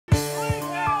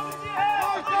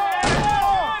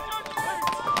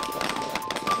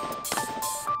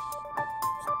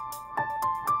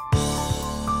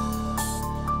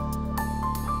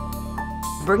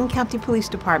Bergen County Police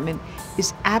Department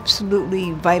is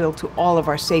absolutely vital to all of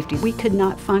our safety. We could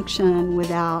not function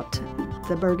without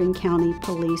the Bergen County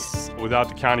Police. Without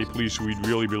the county police, we'd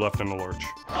really be left in the lurch.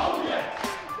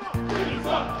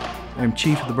 I'm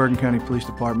Chief of the Bergen County Police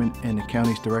Department and the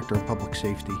county's Director of Public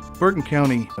Safety. Bergen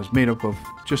County is made up of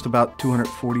just about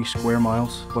 240 square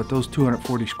miles, but those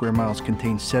 240 square miles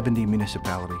contain 70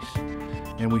 municipalities.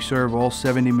 And we serve all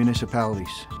 70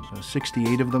 municipalities.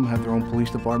 68 of them have their own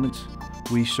police departments.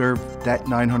 We serve that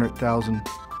 900,000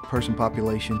 person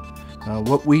population.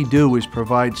 What we do is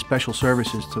provide special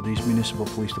services to these municipal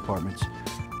police departments.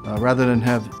 Rather than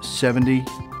have 70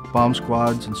 bomb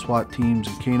squads and SWAT teams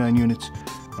and K-9 units,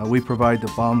 we provide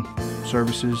the bomb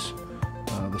services,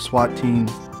 the SWAT team,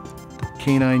 the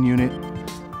K-9 unit,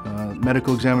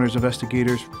 medical examiners,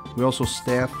 investigators. We also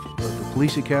staff the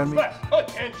police academy.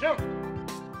 Attention!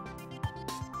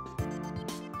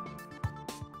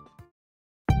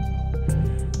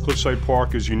 Cliffside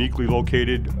Park is uniquely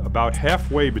located about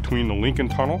halfway between the Lincoln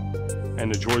Tunnel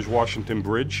and the George Washington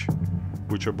Bridge,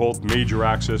 which are both major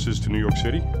accesses to New York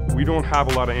City. We don't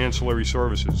have a lot of ancillary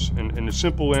services, and the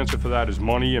simple answer for that is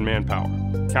money and manpower.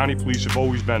 County police have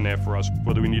always been there for us,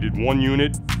 whether we needed one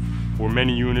unit or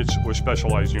many units or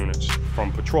specialized units.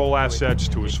 From patrol assets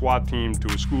to a SWAT team, to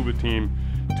a scuba team,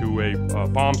 to a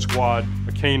bomb squad,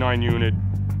 a K-9 unit.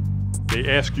 They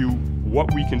ask you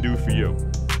what we can do for you.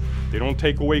 They don't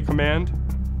take away command,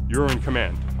 you're in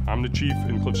command. I'm the chief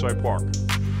in Cliffside Park.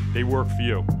 They work for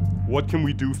you. What can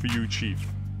we do for you, chief?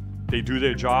 They do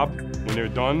their job. When they're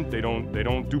done, they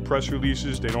don't do press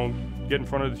releases, they don't get in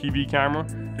front of the TV camera,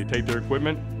 they take their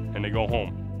equipment and they go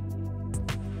home.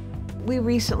 We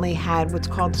recently had what's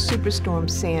called Superstorm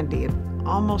Sandy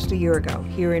almost a year ago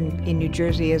here in New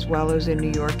Jersey as well as in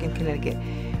New York and Connecticut.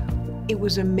 It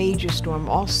was a major storm.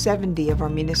 All 70 of our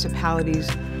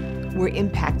municipalities were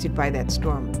impacted by that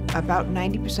storm. About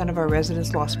 90% of our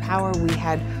residents lost power. We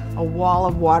had a wall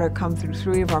of water come through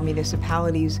 3 of our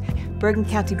municipalities. Bergen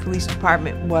County Police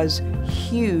Department was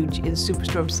huge in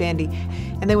Superstorm Sandy,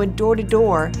 and they went door to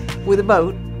door with a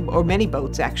boat, or many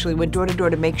boats actually, went door to door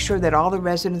to make sure that all the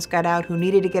residents got out who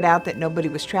needed to get out, that nobody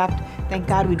was trapped. Thank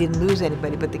God we didn't lose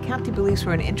anybody, but the county police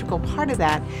were an integral part of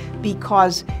that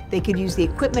because they could use the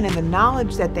equipment and the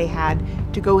knowledge that they had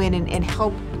to go in and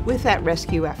help with that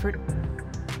rescue effort.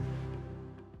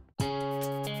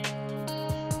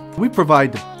 We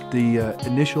provide the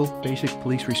initial basic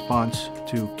police response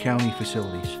to county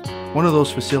facilities. One of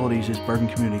those facilities is Bergen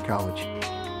Community College.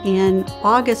 In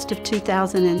August of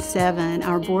 2007,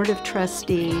 our Board of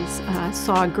Trustees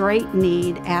saw a great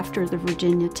need after the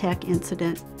Virginia Tech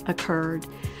incident occurred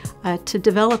to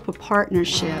develop a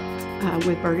partnership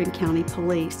with Bergen County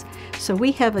Police. So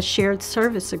we have a shared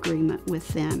service agreement with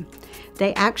them.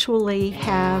 They actually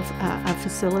have a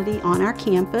facility on our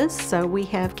campus, so we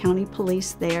have county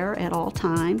police there at all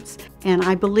times. And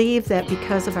I believe that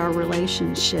because of our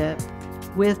relationship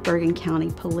with Bergen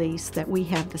County Police, that we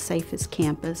have the safest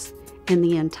campus in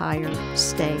the entire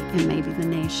state and maybe the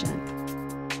nation.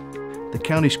 The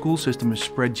county school system is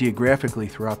spread geographically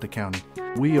throughout the county.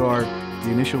 We are the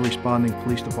initial responding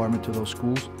police department to those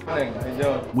schools.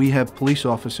 We have police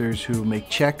officers who make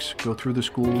checks, go through the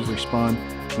schools, respond.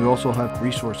 We also have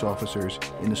resource officers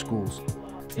in the schools,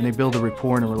 and they build a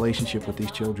rapport and a relationship with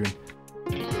these children.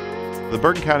 The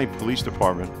Bergen County Police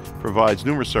Department provides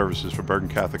numerous services for Bergen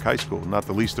Catholic High School, not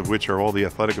the least of which are all the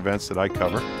athletic events that I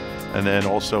cover, and then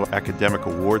also academic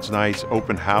awards nights,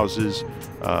 open houses,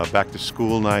 back to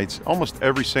school nights. Almost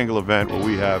every single event where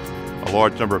we have a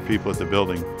large number of people at the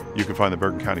building, you can find the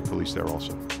Bergen County Police there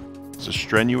also. It's a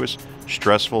strenuous,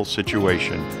 stressful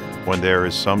situation when there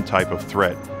is some type of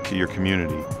threat to your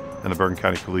community, and the Bergen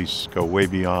County Police go way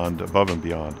beyond, above and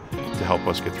beyond, to help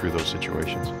us get through those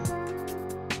situations.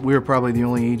 We're probably the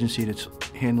only agency that's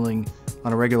handling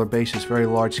on a regular basis very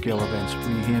large-scale events.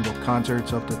 We handle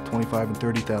concerts up to 25 and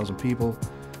 30,000 people,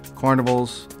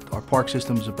 carnivals. Our park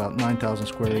system is about 9,000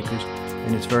 square acres,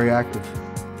 and it's very active.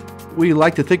 We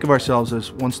like to think of ourselves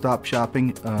as one-stop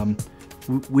shopping.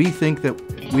 We think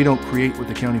that we don't create what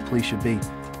the county police should be.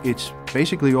 It's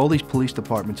basically all these police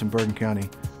departments in Bergen County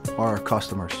are our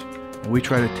customers, and we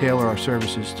try to tailor our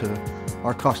services to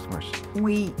our customers.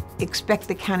 We expect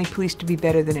the county police to be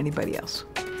better than anybody else,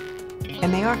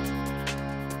 and they are.